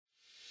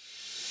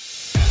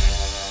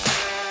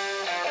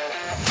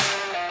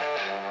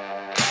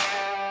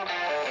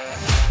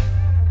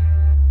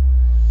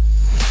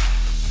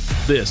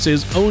This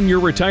is Own Your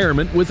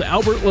Retirement with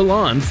Albert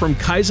Lalonde from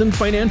Kaizen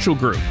Financial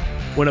Group.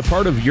 When a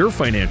part of your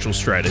financial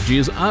strategy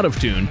is out of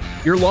tune,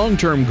 your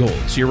long-term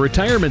goals, your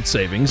retirement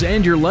savings,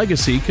 and your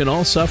legacy can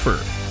all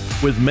suffer.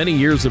 With many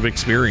years of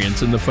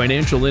experience in the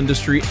financial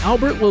industry,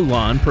 Albert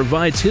Lalonde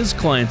provides his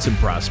clients and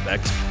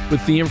prospects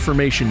with the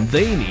information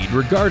they need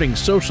regarding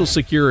Social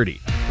Security,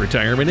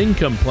 retirement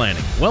income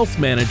planning, wealth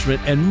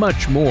management, and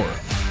much more.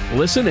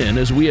 Listen in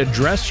as we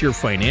address your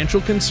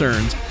financial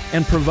concerns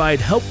and provide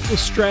helpful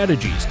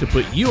strategies to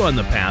put you on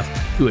the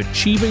path to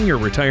achieving your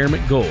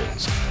retirement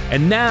goals.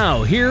 And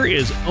now, here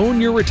is Own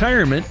Your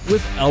Retirement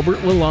with Albert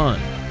Lalonde.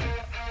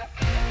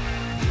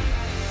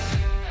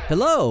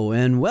 Hello,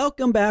 and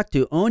welcome back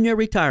to Own Your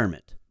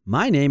Retirement.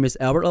 My name is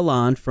Albert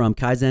Lalonde from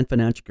Kaizen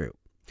Financial Group.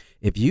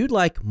 If you'd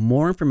like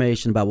more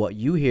information about what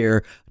you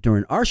hear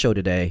during our show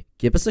today,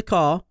 give us a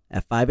call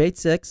at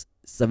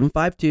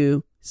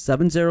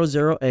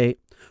 586-752-7008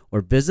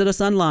 or visit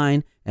us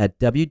online at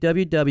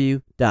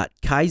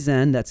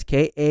www.kaizen, that's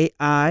Kaizen,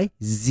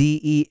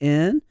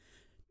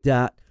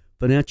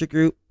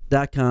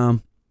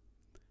 .financialgroup.com.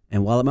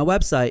 And while at my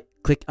website,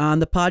 click on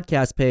the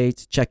podcast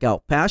page, check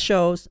out past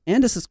shows,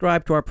 and to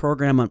subscribe to our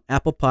program on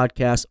Apple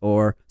Podcasts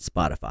or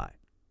Spotify.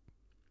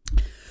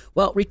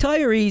 Well,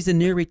 retirees and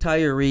near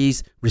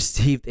retirees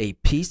received a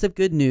piece of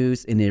good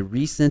news in a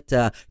recent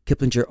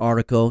Kiplinger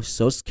article,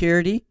 Social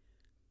Security,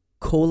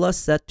 COLA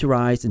set to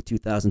rise in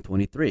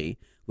 2023,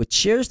 which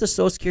shares the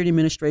Social Security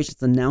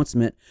Administration's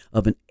announcement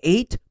of an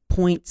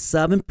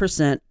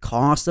 8.7%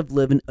 cost of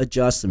living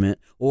adjustment,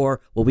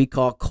 or what we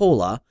call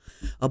COLA,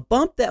 a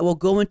bump that will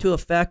go into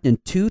effect in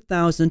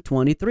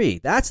 2023.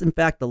 That's, in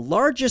fact, the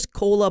largest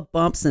COLA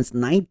bump since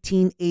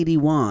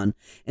 1981,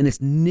 and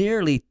it's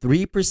nearly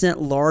 3%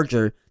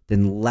 larger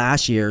than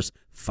last year's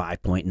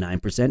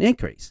 5.9%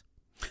 increase.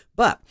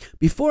 But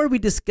before we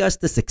discuss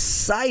this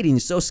exciting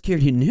Social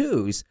Security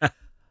news,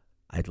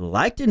 I'd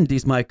like to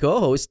introduce my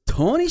co-host,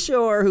 Tony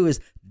Shore, who is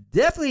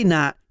definitely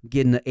not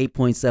getting an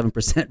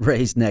 8.7%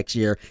 raise next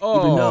year,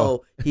 even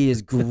though he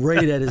is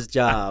great at his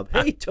job.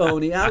 Hey,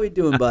 Tony, how we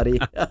doing, buddy?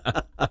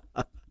 And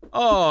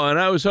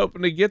I was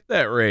hoping to get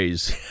that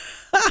raise.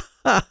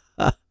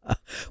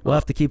 We'll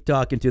have to keep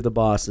talking to the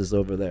bosses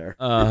over there.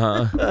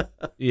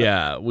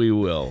 Yeah, we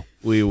will.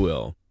 We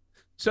will.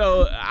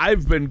 So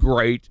I've been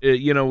great.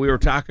 We were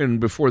talking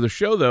before the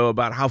show, though,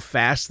 about how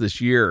fast this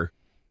year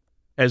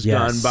has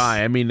gone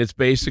by. I mean, it's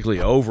basically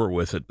over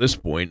with at this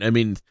point. I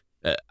mean,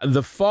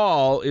 the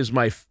fall is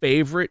my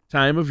favorite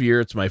time of year.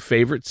 It's my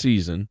favorite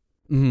season.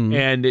 Mm-hmm.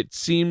 And it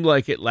seemed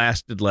like it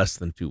lasted less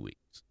than 2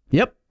 weeks.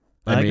 Yep.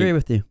 I agree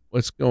with you.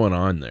 What's going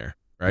on there,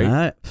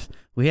 right?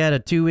 We had a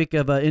 2 week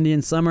of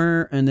Indian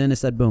summer, and then it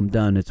said, boom,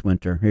 done. It's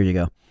winter. Here you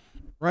go.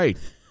 Right.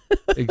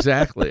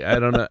 Exactly. I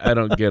don't know. I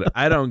don't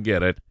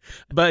get it.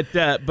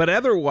 But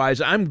otherwise,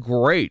 I'm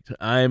great.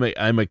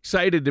 I'm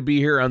excited to be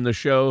here on the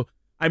show.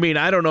 I mean,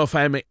 I don't know if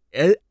I'm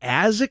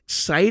as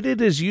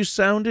excited as you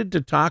sounded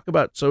to talk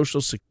about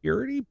Social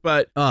Security,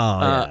 but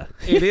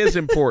it is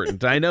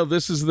important. I know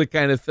this is the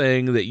kind of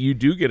thing that you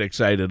do get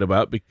excited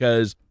about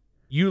because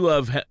you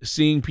love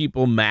seeing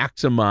people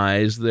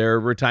maximize their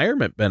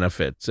retirement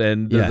benefits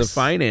and the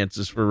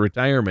finances for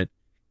retirement.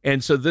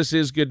 And so this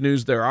is good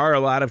news. There are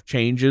a lot of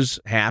changes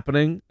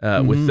happening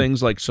with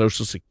things like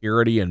Social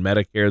Security and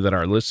Medicare that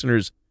our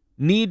listeners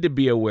need to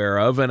be aware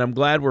of. And I'm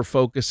glad we're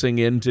focusing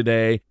in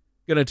today.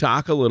 Going to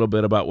talk a little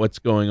bit about what's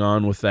going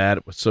on with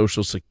that, with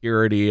Social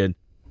Security and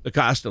the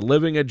cost of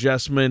living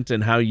adjustment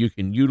and how you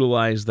can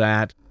utilize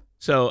that.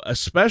 So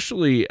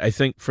especially, I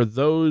think, for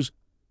those,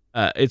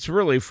 it's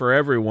really for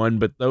everyone,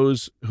 but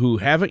those who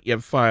haven't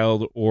yet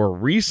filed or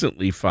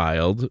recently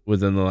filed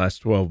within the last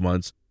 12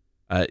 months,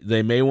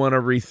 they may want to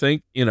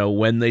rethink,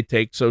 when they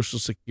take Social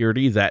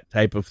Security, that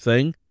type of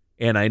thing.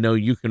 And I know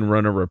you can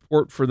run a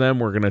report for them.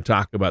 We're going to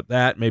talk about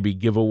that, maybe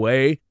give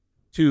away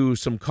to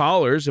some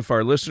callers. If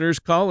our listeners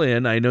call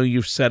in, I know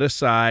you've set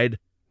aside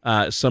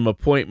some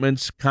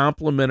appointments,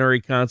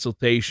 complimentary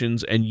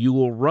consultations, and you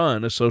will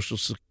run a Social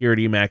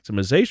Security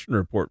maximization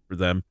report for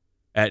them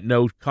at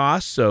no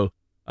cost. So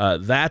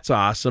that's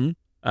awesome.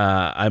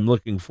 I'm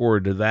looking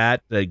forward to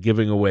that,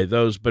 giving away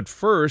those. But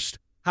first,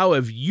 how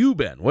have you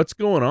been? What's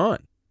going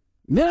on?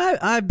 Man,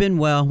 I've been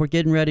well. We're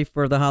getting ready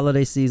for the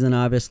holiday season,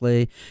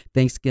 obviously.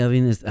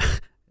 Thanksgiving is,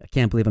 I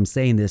can't believe I'm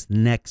saying this,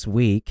 next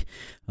week.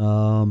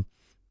 We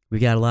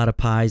got a lot of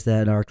pies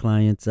that our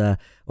clients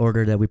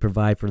order that we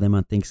provide for them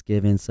on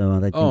Thanksgiving. So I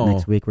think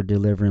next week we're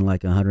delivering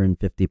like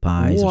 150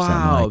 pies or something like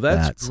that. Wow,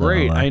 that's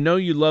great. So, I know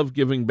you love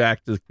giving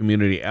back to the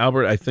community,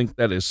 Albert. I think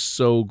that is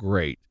so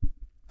great.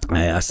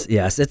 Yes.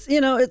 It's,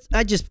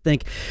 I just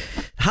think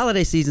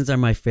holiday seasons are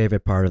my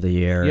favorite part of the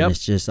year. Yep. And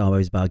it's just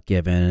always about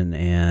giving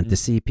and to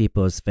see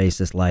people's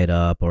faces light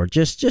up or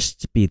just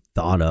to be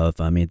thought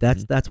of. I mean,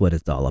 that's what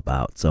it's all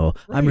about. So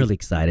right. I'm really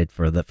excited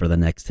for the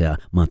next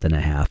month and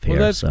a half here.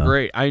 Well, that's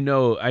great. I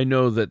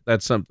know that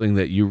that's something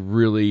that you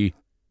really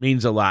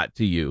means a lot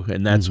to you.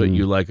 And that's what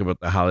you like about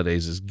the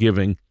holidays is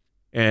giving.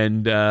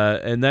 And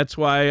that's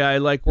why I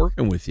like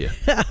working with you,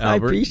 Albert. I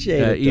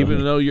appreciate it.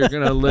 Even though you're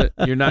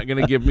not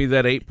gonna give me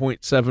that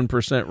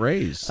 8.7%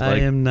 raise. I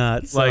am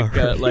not sorry.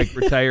 like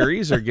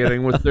retirees are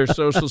getting with their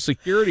Social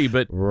Security.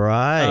 But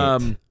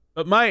right.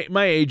 But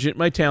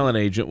my talent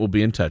agent will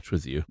be in touch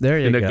with you. There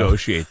you to go.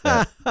 negotiate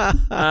that.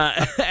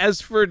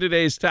 As for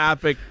today's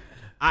topic,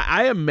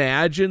 I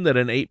imagine that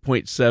an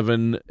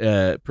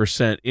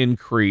 8.7%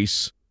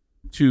 increase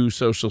to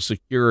Social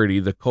Security,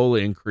 the COLA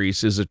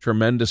increase, is a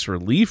tremendous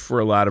relief for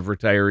a lot of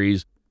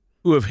retirees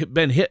who have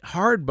been hit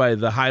hard by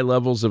the high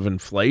levels of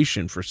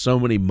inflation for so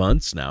many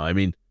months now. I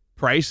mean,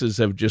 prices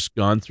have just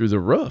gone through the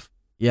roof.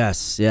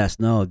 Yes,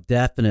 no,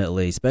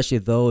 definitely. Especially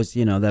those,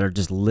 that are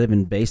just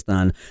living based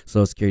on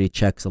Social Security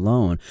checks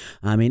alone.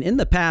 I mean, in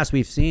the past,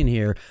 we've seen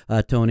here,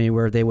 Tony,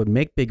 where they would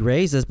make big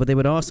raises, but they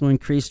would also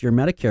increase your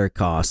Medicare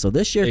costs. So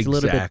this year it's a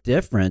little bit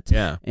different.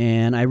 Yeah.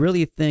 And I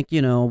really think,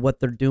 what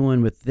they're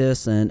doing with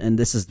this, and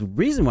this is the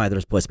reason why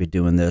they're supposed to be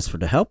doing this,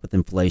 to help with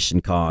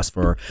inflation costs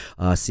for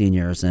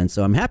seniors. And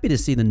so I'm happy to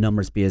see the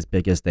numbers be as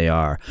big as they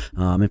are.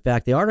 In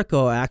fact, the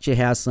article actually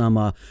has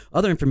some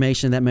other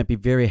information that might be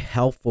very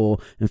helpful,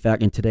 in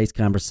fact, in today's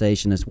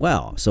conversation as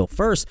well. So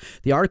first,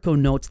 the article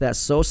notes that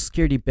Social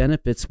Security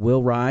benefits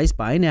will rise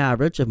by an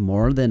average of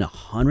more than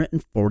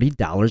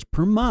 $140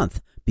 per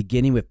month,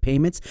 beginning with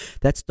payments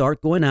that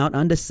start going out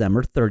on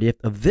December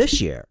 30th of this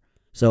year.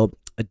 So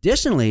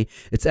additionally,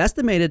 it's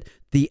estimated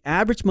the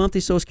average monthly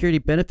Social Security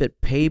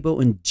benefit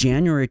payable in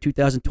January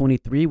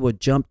 2023 will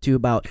jump to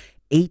about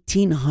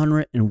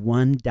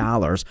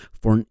 $1,801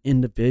 for an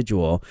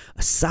individual,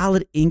 a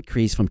solid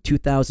increase from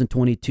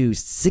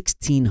 2022's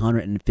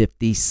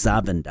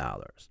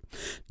 $1,657.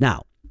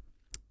 Now,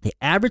 the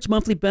average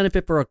monthly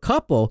benefit for a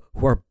couple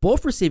who are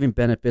both receiving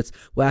benefits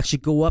will actually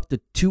go up to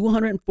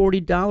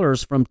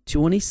 $240 from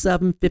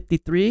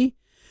 $2,753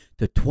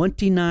 to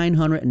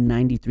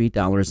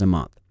 $2,993 a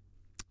month.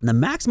 And the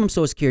maximum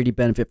Social Security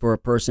benefit for a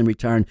person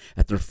retiring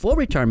at their full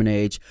retirement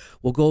age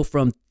will go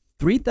from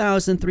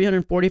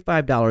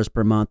 $3,345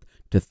 per month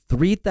to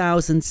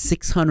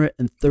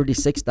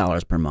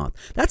 $3,636 per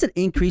month. That's an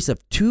increase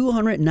of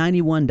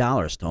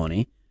 $291,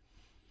 Tony.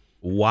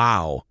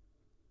 Wow.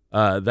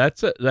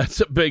 That's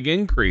a big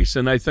increase.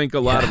 And I think a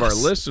lot of our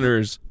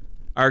listeners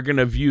are going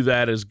to view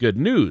that as good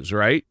news,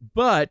 right?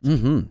 But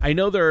I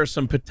know there are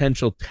some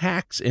potential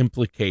tax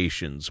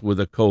implications with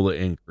a COLA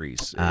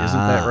increase. Isn't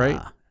that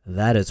right?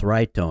 That is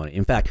right, Tony.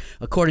 In fact,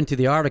 according to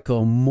the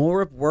article,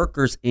 more of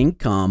workers'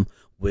 income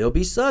will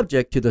be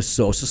subject to the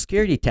Social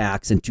Security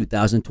tax in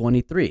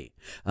 2023.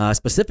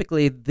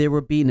 Specifically, there will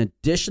be an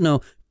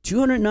additional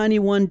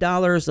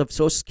 $291 of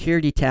Social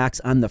Security tax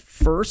on the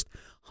first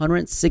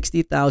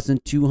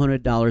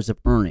 $160,200 of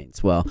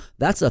earnings. Well,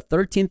 that's a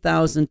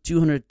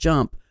 $13,200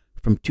 jump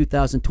from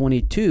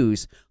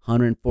 2022's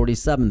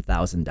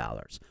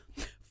 $147,000.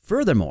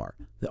 Furthermore,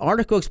 the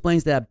article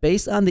explains that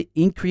based on the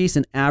increase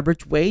in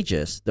average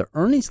wages, the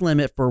earnings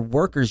limit for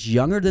workers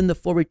younger than the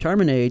full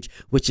retirement age,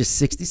 which is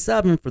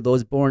 67 for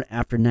those born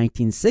after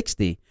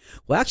 1960,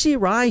 will actually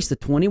rise to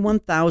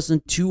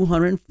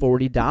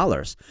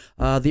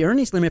 $21,240. The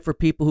earnings limit for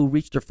people who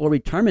reach their full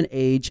retirement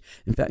age,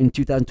 in fact, in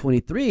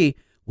 2023,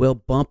 will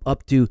bump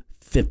up to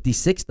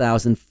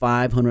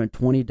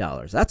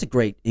 $56,520. That's a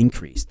great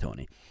increase,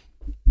 Tony.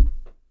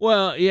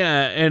 Well,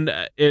 yeah, and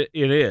it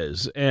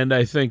is. And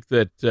I think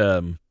that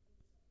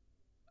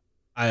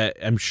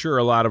I'm sure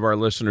a lot of our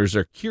listeners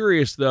are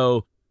curious,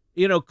 though.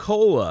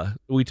 COLA,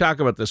 we talk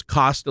about this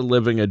cost of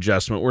living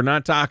adjustment. We're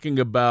not talking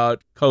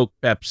about Coke,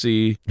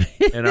 Pepsi,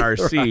 and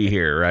RC right.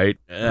 here, right?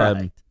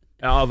 Right.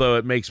 Although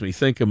it makes me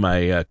think of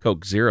my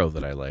Coke Zero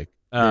that I like.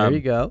 There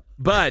you go.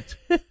 But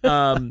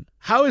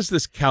how is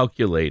this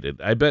calculated?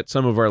 I bet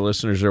some of our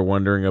listeners are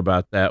wondering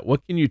about that.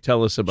 What can you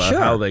tell us about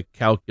how they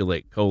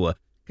calculate COLA?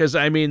 Because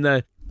I mean,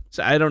 I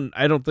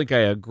don't think I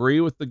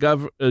agree with the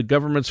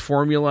government's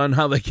formula on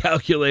how they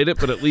calculate it,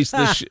 but at least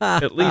this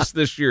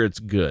year it's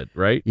good,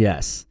 right?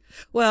 Yes.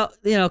 Well,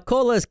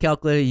 COLA is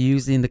calculated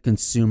using the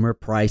Consumer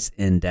Price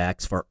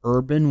Index for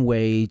urban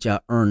wage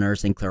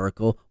earners and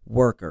clerical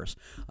workers,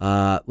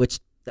 which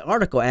the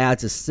article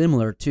adds is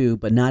similar to,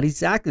 but not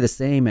exactly the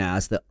same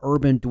as, the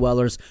Urban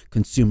Dwellers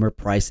Consumer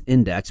Price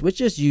Index,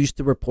 which is used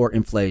to report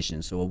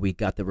inflation. So we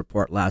got the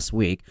report last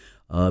week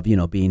of,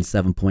 being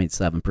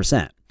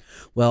 7.7%.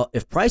 Well,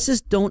 if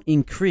prices don't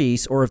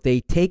increase or if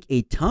they take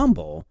a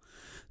tumble,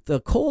 the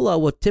COLA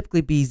will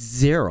typically be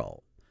zero.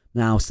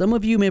 Now, some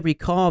of you may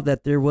recall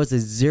that there was a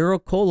zero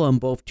COLA in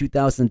both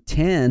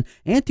 2010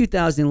 and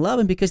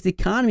 2011 because the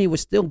economy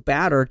was still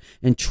battered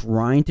and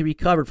trying to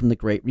recover from the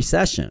Great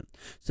Recession.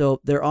 So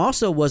there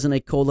also wasn't a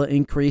COLA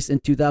increase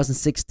in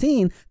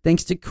 2016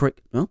 thanks to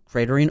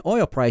cratering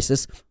oil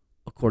prices,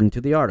 according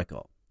to the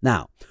article.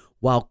 Now,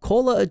 while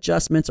COLA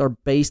adjustments are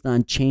based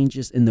on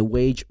changes in the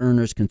Wage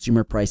Earners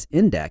Consumer Price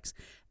Index,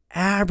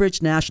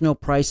 average national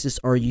prices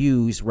are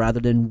used rather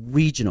than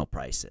regional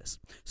prices.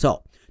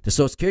 So, the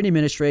Social Security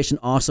Administration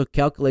also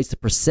calculates the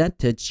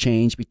percentage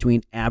change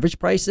between average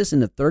prices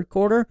in the third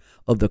quarter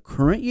of the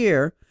current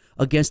year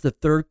against the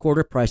third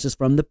quarter prices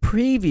from the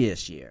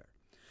previous year.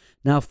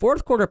 Now,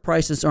 fourth quarter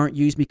prices aren't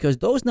used because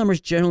those numbers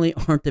generally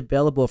aren't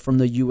available from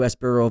the U.S.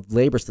 Bureau of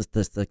Labor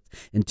Statistics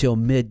until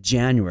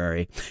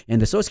mid-January,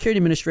 and the Social Security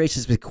Administration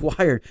is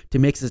required to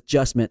make this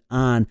adjustment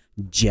on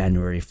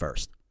January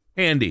 1st.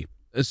 Handy.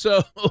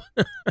 So,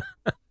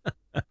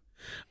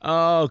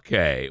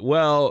 okay.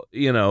 Well,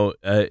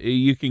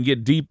 you can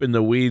get deep in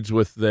the weeds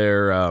with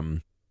their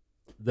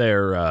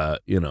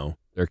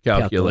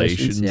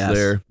calculations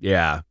yes.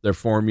 their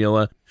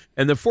formula.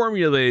 And the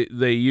formula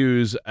they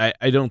use,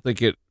 I don't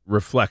think it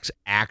reflects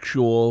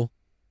actual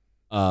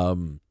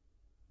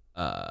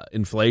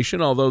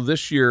inflation, although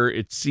this year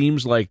it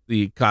seems like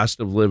the cost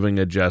of living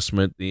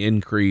adjustment, the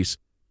increase,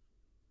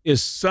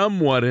 is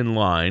somewhat in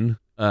line,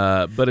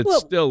 but it's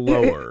still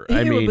lower.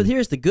 But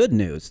here's the good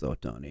news, though,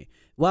 Tony.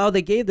 While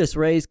they gave this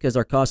raise because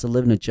our cost of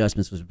living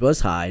adjustments was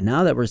high,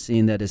 now that we're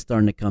seeing that it's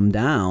starting to come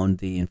down,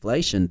 the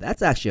inflation,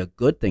 that's actually a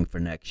good thing for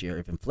next year.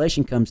 If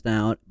inflation comes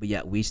down, but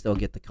yet we still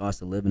get the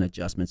cost of living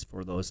adjustments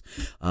for those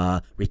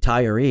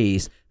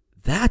retirees,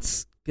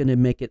 that's going to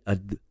make it a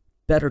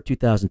better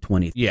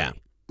 2023.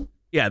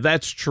 Yeah,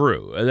 that's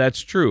true. That's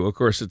true. Of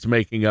course, it's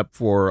making up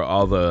for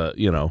all the,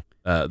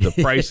 the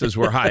prices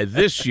were high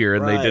this year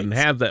and Right. they didn't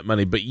have that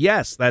money. But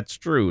yes, that's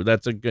true.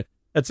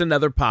 That's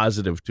another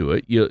positive to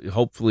it.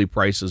 Hopefully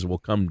prices will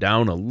come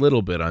down a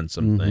little bit on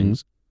some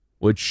things,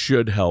 which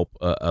should help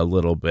a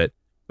little bit.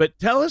 But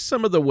tell us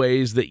some of the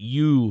ways that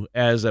you,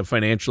 as a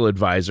financial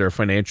advisor, a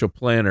financial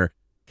planner,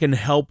 can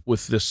help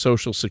with this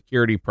Social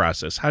Security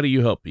process. How do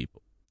you help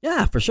people?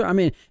 Yeah, for sure. I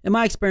mean, in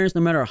my experience, no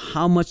matter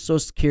how much Social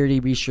Security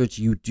research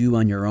you do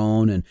on your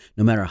own, and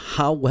no matter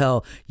how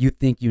well you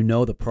think you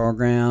know the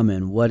program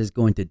and what it's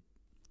going to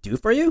do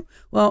for you,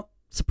 well,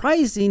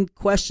 surprising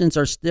questions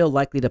are still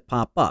likely to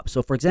pop up.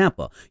 So, for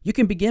example, you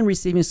can begin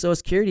receiving Social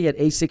Security at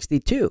age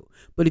 62,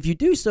 but if you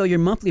do so, your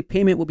monthly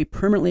payment will be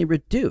permanently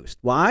reduced.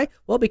 Why?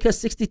 Well, because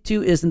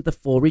 62 isn't the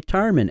full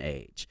retirement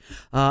age.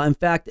 In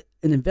fact,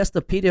 an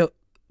Investopedia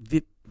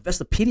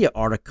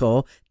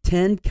article,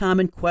 10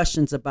 Common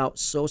Questions About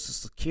Social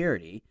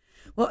Security,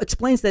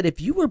 explains that if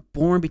you were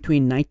born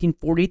between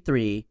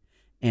 1943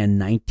 and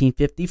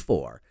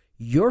 1954,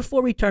 your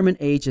full retirement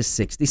age is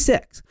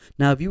 66.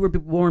 Now, if you were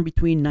born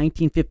between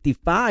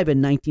 1955 and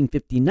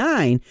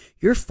 1959,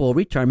 your full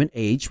retirement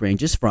age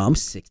ranges from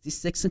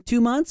 66 and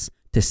 2 months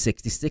to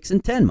 66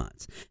 and 10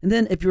 months. And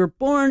then if you were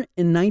born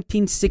in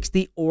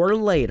 1960 or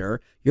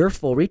later, your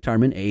full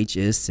retirement age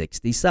is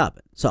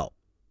 67. So,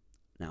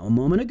 now, a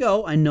moment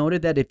ago, I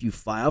noted that if you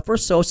file for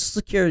Social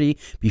Security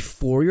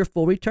before your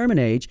full retirement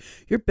age,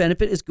 your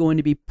benefit is going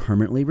to be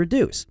permanently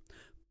reduced.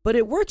 But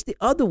it works the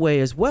other way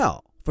as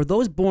well. For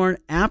those born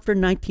after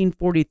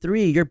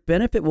 1943, your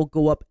benefit will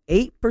go up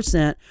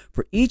 8%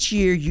 for each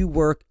year you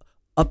work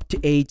up to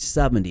age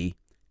 70.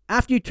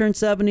 After you turn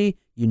 70,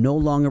 you no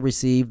longer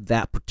receive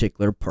that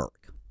particular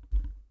perk.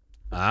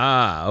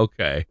 Ah,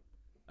 okay.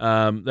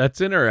 That's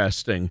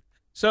interesting.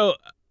 So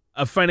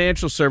a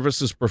financial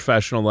services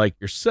professional like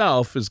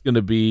yourself is going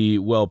to be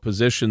well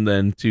positioned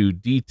then to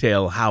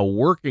detail how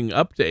working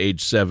up to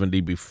age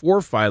 70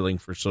 before filing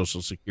for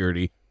Social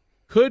Security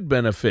could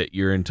benefit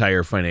your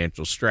entire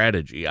financial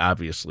strategy,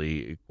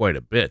 obviously quite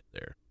a bit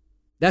there.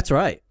 That's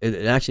right.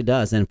 It actually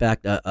does. In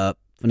fact, a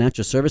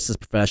financial services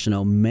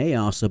professional may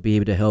also be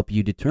able to help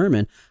you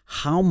determine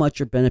how much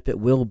your benefit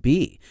will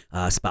be,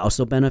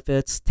 spousal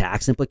benefits,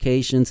 tax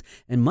implications,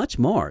 and much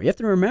more. You have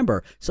to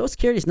remember, Social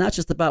Security is not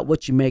just about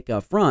what you make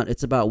up front.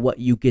 It's about what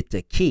you get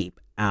to keep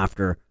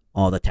after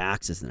all the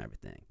taxes and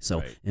everything. So,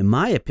 Right. In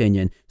my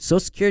opinion,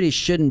 Social Security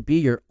shouldn't be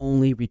your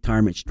only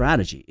retirement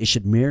strategy. It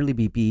should merely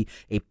be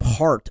a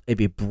part of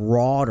a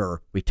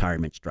broader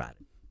retirement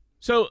strategy.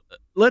 So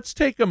let's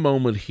take a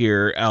moment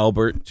here,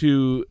 Albert,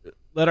 to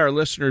let our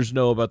listeners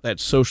know about that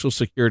Social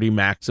Security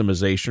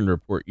maximization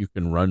report you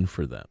can run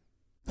for them.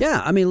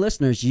 Yeah, I mean,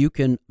 listeners, you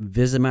can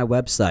visit my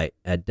website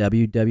at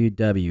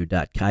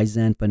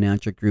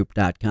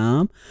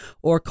www.kaizenfinancialgroup.com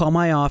or call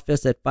my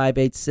office at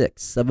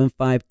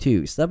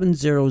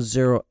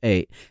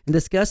 586-752-7008 and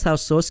discuss how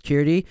Social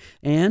Security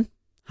and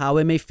how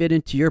it may fit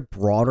into your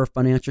broader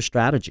financial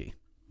strategy.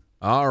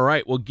 All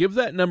right. Well, give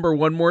that number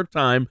one more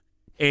time.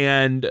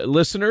 And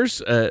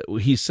listeners,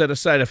 he set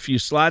aside a few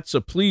slots, so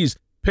please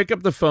pick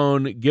up the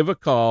phone, give a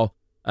call,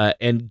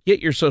 and get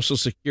your Social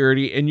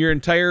Security and your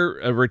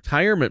entire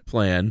retirement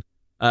plan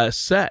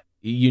set.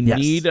 You Yes.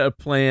 need a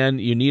plan.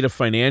 You need a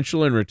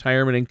financial and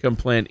retirement income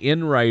plan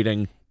in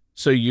writing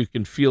so you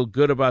can feel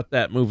good about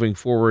that moving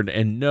forward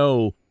and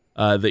know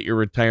that your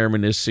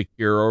retirement is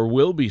secure or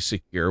will be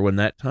secure when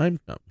that time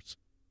comes.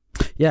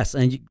 Yes,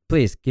 and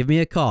please give me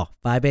a call,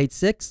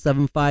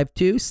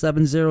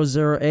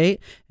 586-752-7008,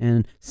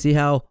 and see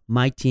how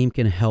my team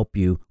can help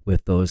you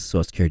with those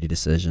Social Security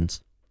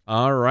decisions.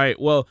 All right.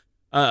 Well,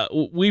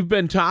 we've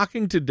been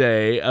talking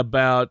today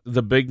about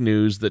the big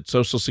news that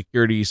Social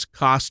Security's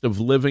cost of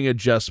living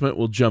adjustment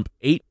will jump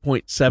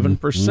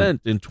 8.7%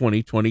 in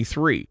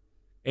 2023.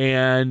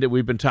 And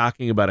we've been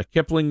talking about a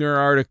Kiplinger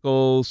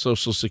article,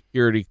 Social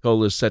Security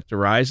COLA is set to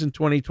rise in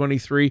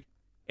 2023.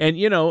 And,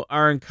 you know,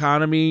 our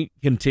economy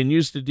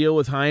continues to deal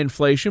with high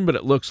inflation, but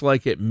it looks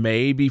like it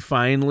may be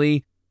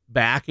finally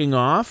backing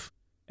off.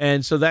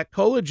 And so that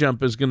COLA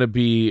jump is going to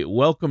be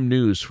welcome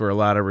news for a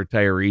lot of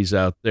retirees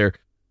out there.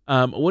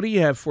 What do you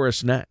have for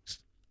us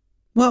next?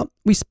 Well,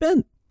 we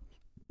spent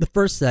the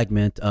first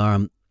segment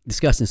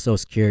discussing Social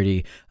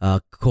Security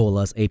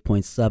COLA's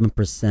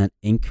 8.7%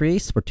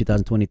 increase for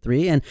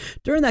 2023. And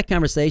during that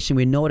conversation,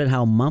 we noted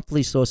how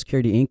monthly Social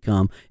Security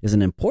income is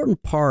an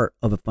important part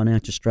of a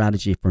financial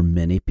strategy for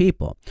many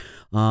people.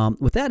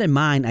 With that in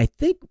mind, I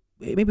think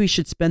maybe we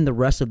should spend the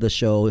rest of the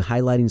show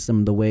highlighting some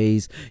of the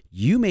ways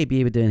you may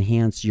be able to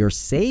enhance your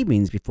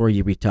savings before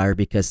you retire,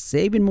 because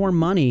saving more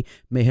money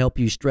may help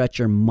you stretch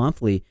your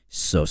monthly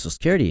Social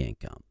Security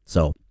income.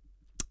 So,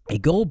 a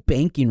Gold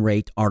Banking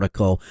Rate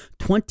article,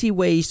 20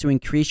 Ways to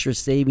Increase Your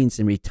Savings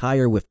and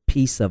Retire with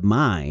Peace of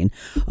Mind,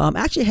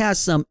 actually has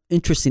some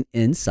interesting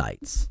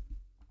insights.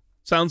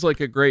 Sounds like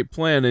a great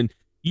plan. And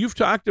you've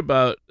talked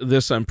about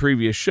this on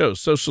previous shows.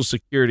 Social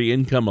Security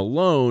income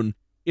alone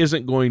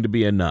isn't going to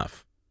be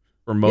enough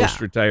for most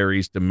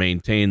retirees to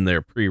maintain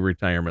their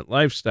pre-retirement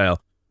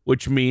lifestyle,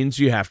 which means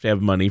you have to have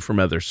money from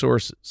other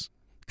sources.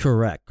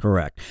 Correct.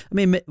 I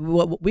mean,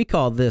 what we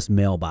call this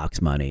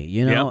mailbox money,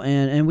 you know,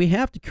 and we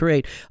have to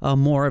create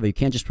more of it. You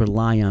can't just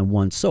rely on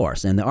one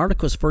source. And the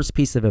article's first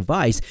piece of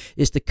advice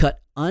is to cut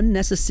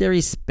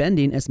unnecessary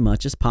spending as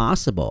much as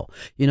possible.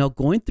 You know,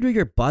 going through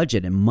your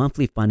budget and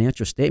monthly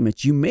financial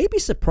statements, you may be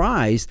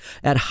surprised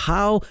at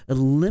how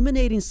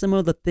eliminating some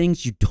of the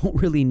things you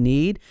don't really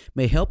need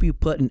may help you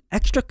put an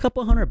extra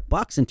couple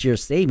 $100 into your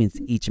savings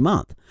each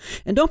month.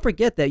 And don't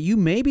forget that you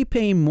may be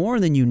paying more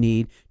than you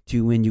need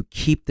to when you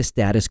keep the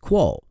status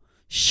quo.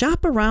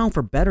 Shop around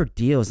for better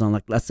deals on,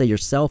 like, let's say, your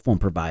cell phone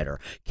provider,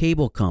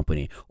 cable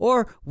company,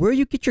 or where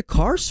you get your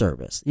car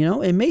service. You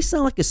know, it may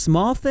sound like a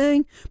small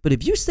thing, but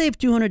if you save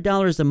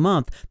 $200 a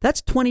month,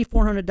 that's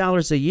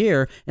 $2,400 a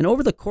year. And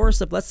over the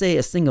course of, let's say,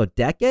 a single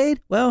decade,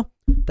 well,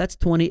 that's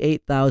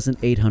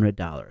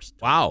 $28,800.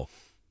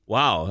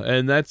 Wow.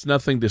 And that's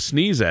nothing to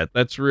sneeze at.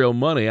 That's real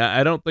money.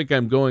 I don't think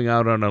I'm going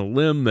out on a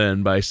limb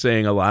then by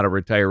saying a lot of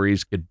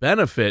retirees could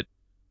benefit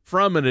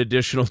from an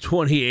additional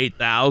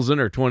 $28,000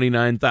 or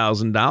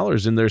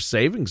 $29,000 in their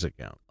savings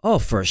account. Oh,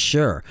 for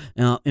sure.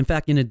 Now, in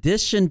fact, in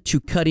addition to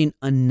cutting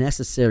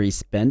unnecessary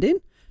spending,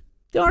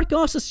 the article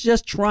also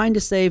suggests trying to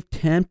save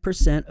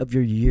 10% of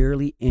your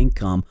yearly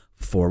income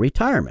for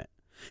retirement.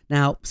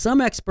 Now,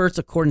 some experts,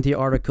 according to the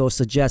article,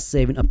 suggest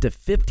saving up to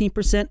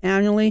 15%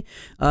 annually.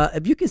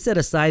 If you can set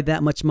aside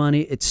that much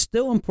money, it's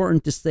still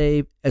important to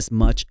save as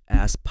much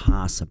as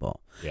possible.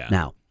 Yeah.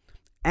 Now,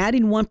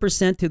 adding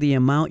 1% to the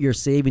amount you're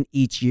saving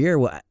each year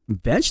will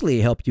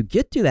eventually help you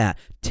get to that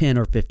 10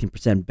 or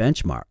 15%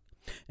 benchmark.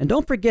 And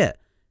don't forget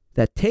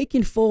that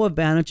taking full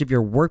advantage of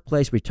your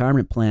workplace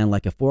retirement plan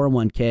like a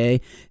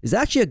 401k is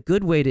actually a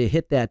good way to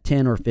hit that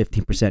 10 or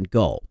 15%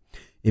 goal.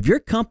 If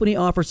your company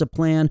offers a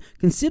plan,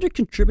 consider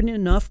contributing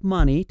enough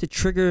money to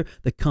trigger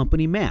the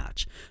company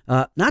match.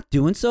 Not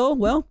doing so,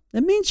 well,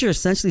 that means you're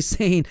essentially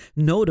saying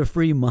no to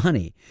free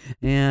money.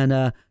 And,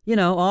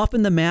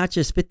 often the match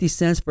is 50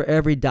 cents for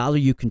every dollar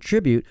you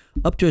contribute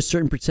up to a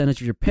certain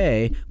percentage of your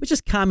pay, which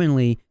is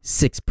commonly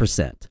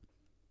 6%.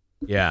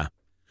 Yeah.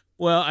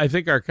 Well, I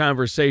think our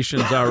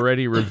conversation's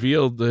already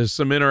revealed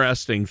some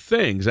interesting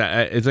things.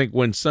 I think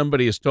when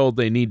somebody is told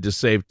they need to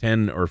save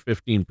 10 or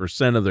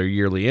 15% of their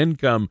yearly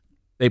income,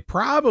 they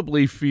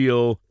probably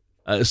feel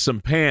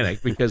some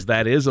panic because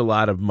that is a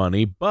lot of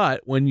money.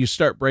 But when you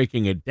start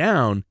breaking it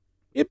down,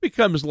 it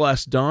becomes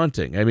less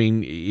daunting. I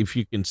mean, if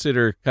you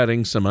consider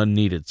cutting some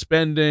unneeded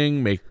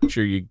spending, making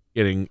sure you're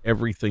getting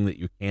everything that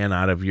you can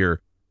out of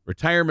your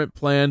retirement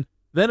plan,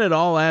 then it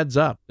all adds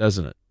up,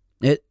 doesn't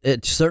it?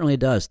 It certainly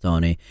does,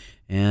 Tony.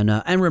 And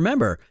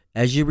remember,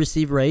 as you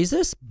receive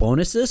raises,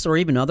 bonuses, or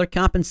even other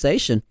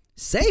compensation,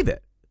 save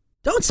it.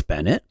 Don't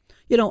spend it.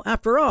 You know,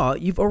 after all,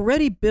 you've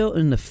already built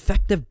an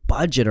effective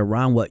budget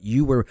around what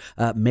you were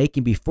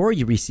making before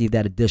you received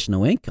that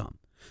additional income.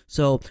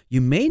 So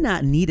you may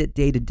not need it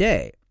day to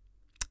day.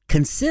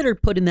 Consider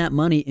putting that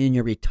money in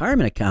your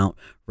retirement account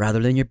rather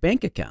than your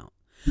bank account.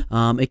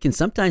 It can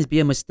sometimes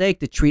be a mistake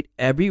to treat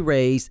every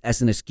raise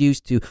as an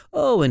excuse to,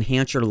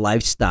 enhance your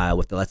lifestyle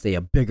with, let's say, a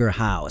bigger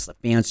house, a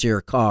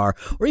fancier car,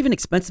 or even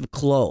expensive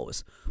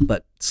clothes.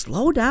 But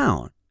slow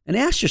down and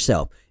ask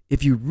yourself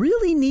if you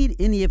really need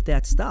any of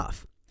that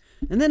stuff.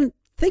 And then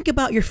think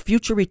about your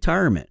future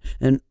retirement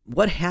and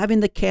what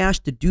having the cash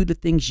to do the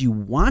things you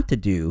want to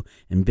do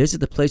and visit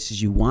the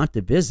places you want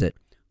to visit,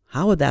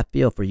 how would that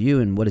feel for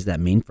you and what does that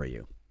mean for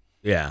you?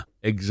 Yeah,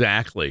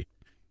 exactly.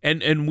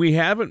 And we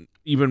haven't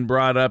even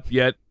brought up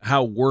yet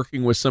how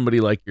working with somebody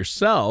like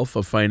yourself,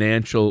 a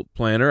financial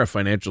planner, a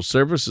financial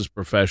services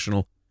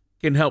professional,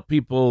 can help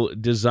people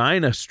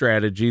design a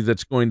strategy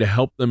that's going to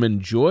help them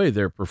enjoy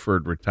their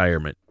preferred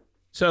retirement.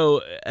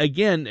 So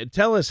again,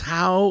 tell us,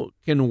 how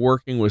can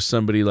working with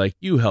somebody like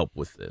you help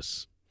with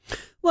this?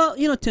 Well,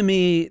 to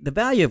me, the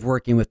value of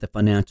working with a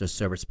financial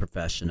service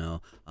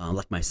professional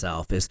like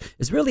myself is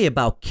really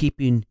about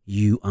keeping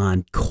you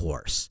on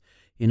course.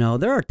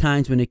 There are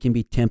times when it can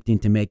be tempting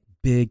to make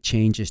big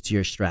changes to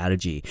your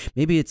strategy.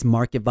 Maybe it's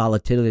market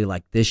volatility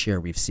like this year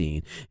we've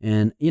seen,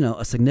 and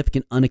a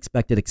significant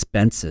unexpected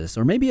expenses,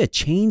 or maybe a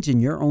change in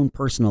your own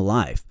personal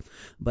life.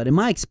 But in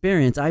my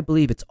experience, I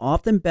believe it's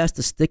often best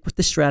to stick with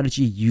the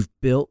strategy you've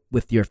built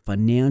with your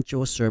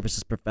financial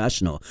services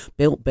professional,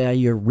 built by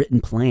your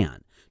written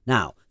plan.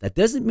 Now, that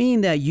doesn't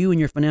mean that you and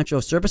your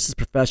financial services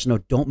professional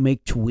don't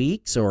make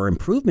tweaks or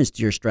improvements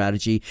to your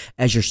strategy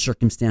as your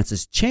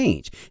circumstances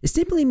change. It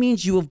simply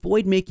means you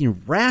avoid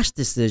making rash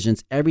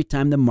decisions every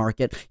time the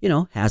market,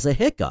 has a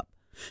hiccup.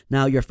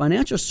 Now, your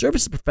financial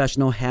services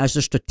professional has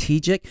a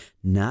strategic,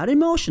 not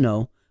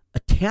emotional,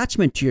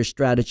 attachment to your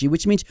strategy,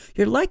 which means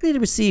you're likely to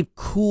receive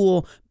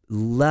cool,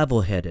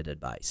 level-headed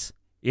advice.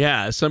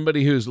 Yeah,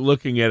 somebody who's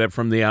looking at it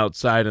from the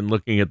outside and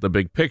looking at the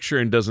big picture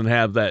and doesn't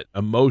have that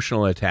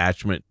emotional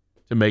attachment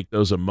to make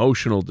those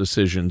emotional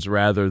decisions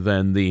rather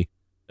than the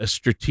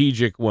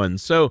strategic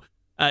ones. So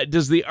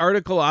does the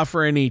article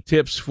offer any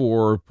tips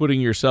for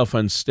putting yourself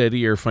on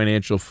steadier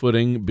financial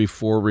footing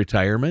before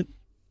retirement?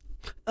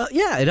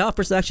 Yeah, it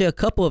offers actually a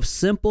couple of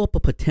simple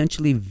but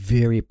potentially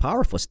very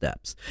powerful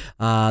steps.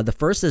 The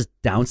first is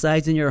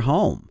downsizing your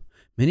home.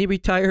 Many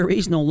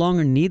retirees no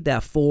longer need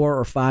that 4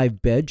 or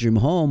 5 bedroom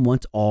home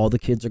once all the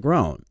kids are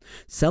grown.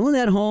 Selling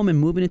that home and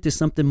moving into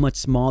something much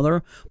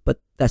smaller,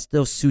 but that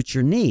still suits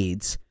your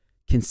needs,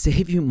 can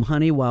save you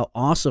money while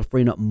also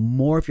freeing up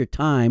more of your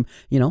time,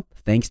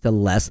 thanks to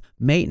less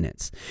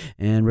maintenance.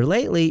 And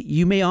relatedly,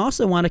 you may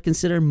also want to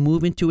consider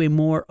moving to a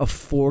more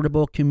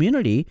affordable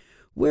community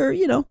where,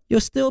 you'll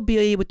still be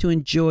able to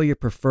enjoy your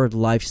preferred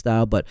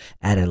lifestyle, but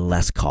at a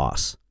less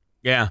cost.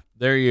 Yeah,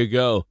 there you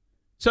go.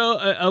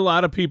 So a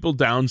lot of people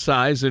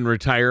downsize in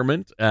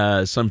retirement.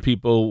 Some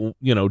people,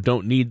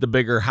 don't need the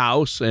bigger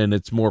house and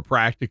it's more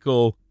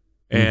practical.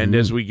 And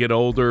as we get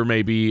older,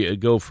 maybe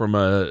go from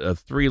a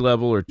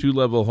 3-level or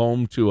 2-level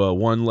home to a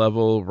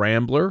 1-level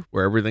rambler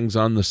where everything's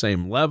on the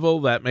same level.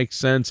 That makes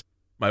sense.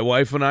 My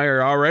wife and I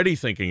are already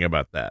thinking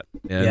about that.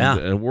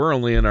 And we're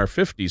only in our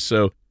 50s.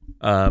 So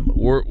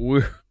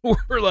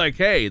we're like,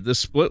 hey, this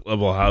split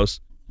level house,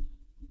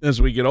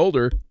 as we get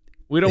older,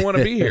 we don't want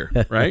to be here,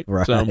 right?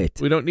 Right. So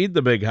we don't need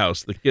the big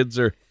house. The kids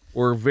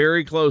we're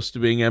very close to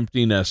being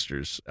empty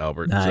nesters,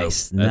 Albert.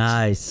 Nice.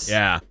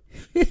 Yeah.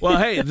 Well,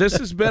 hey, this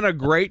has been a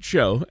great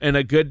show and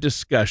a good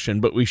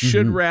discussion, but we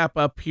should wrap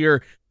up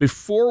here.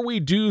 Before we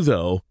do,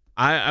 though,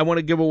 I want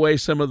to give away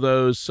some of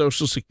those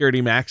Social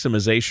Security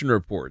maximization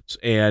reports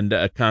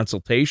and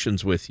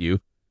consultations with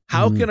you.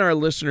 How can our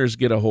listeners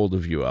get a hold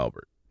of you,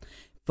 Albert?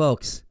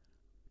 Folks,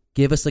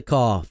 give us a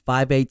call,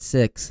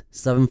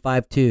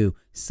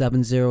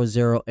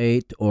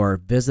 586-752-7008, or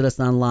visit us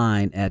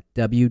online at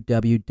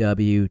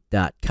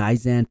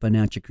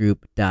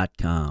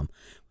www.kaizenfinancialgroup.com.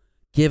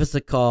 Give us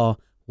a call.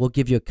 We'll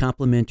give you a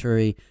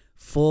complimentary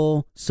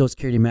full Social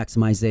Security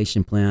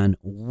maximization plan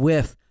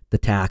with the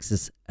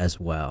taxes as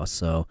well.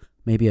 So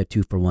maybe a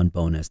 2-for-1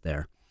 bonus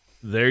there.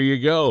 There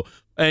you go.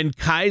 And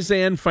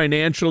Kaizen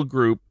Financial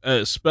Group,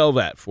 spell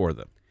that for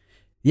them.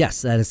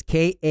 Yes, that is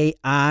Kaizen,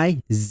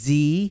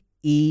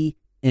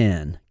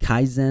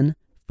 Kaizen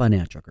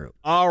Financial Group.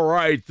 All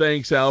right.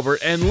 Thanks, Albert.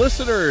 And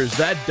listeners,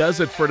 that does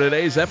it for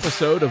today's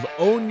episode of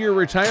Own Your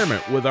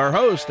Retirement with our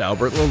host,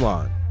 Albert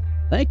Lalonde.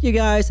 Thank you,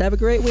 guys. Have a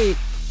great week.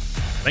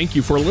 Thank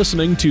you for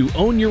listening to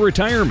Own Your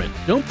Retirement.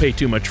 Don't pay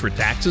too much for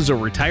taxes or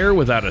retire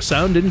without a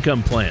sound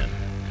income plan.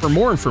 For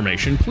more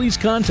information, please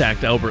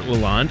contact Albert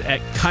Lalonde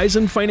at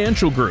Kaizen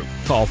Financial Group.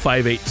 Call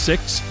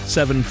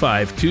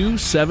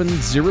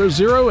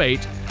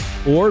 586-752-7008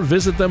 or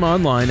visit them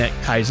online at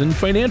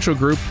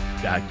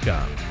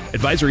kaizenfinancialgroup.com.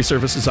 Advisory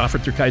services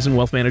offered through Kaizen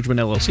Wealth Management,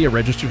 LLC, a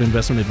registered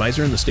investment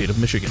advisor in the state of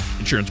Michigan.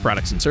 Insurance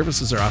products and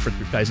services are offered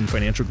through Kaizen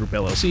Financial Group,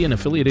 LLC, an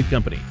affiliated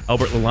company.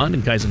 Albert Lalonde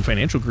and Kaizen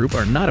Financial Group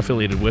are not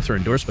affiliated with or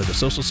endorsed by the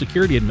Social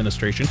Security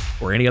Administration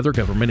or any other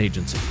government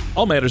agency.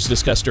 All matters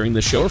discussed during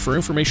this show are for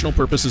informational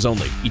purposes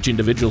only. Each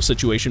individual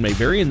situation may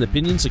vary, and the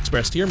opinions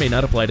expressed here may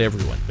not apply to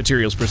everyone.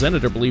 Materials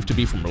presented are believed to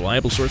be from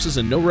reliable sources,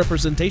 and no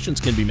representations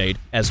can be made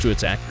as to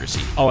its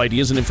accuracy. All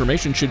ideas and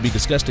information should be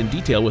discussed in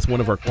detail with one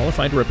of our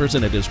qualified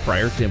representatives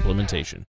prior to implementation.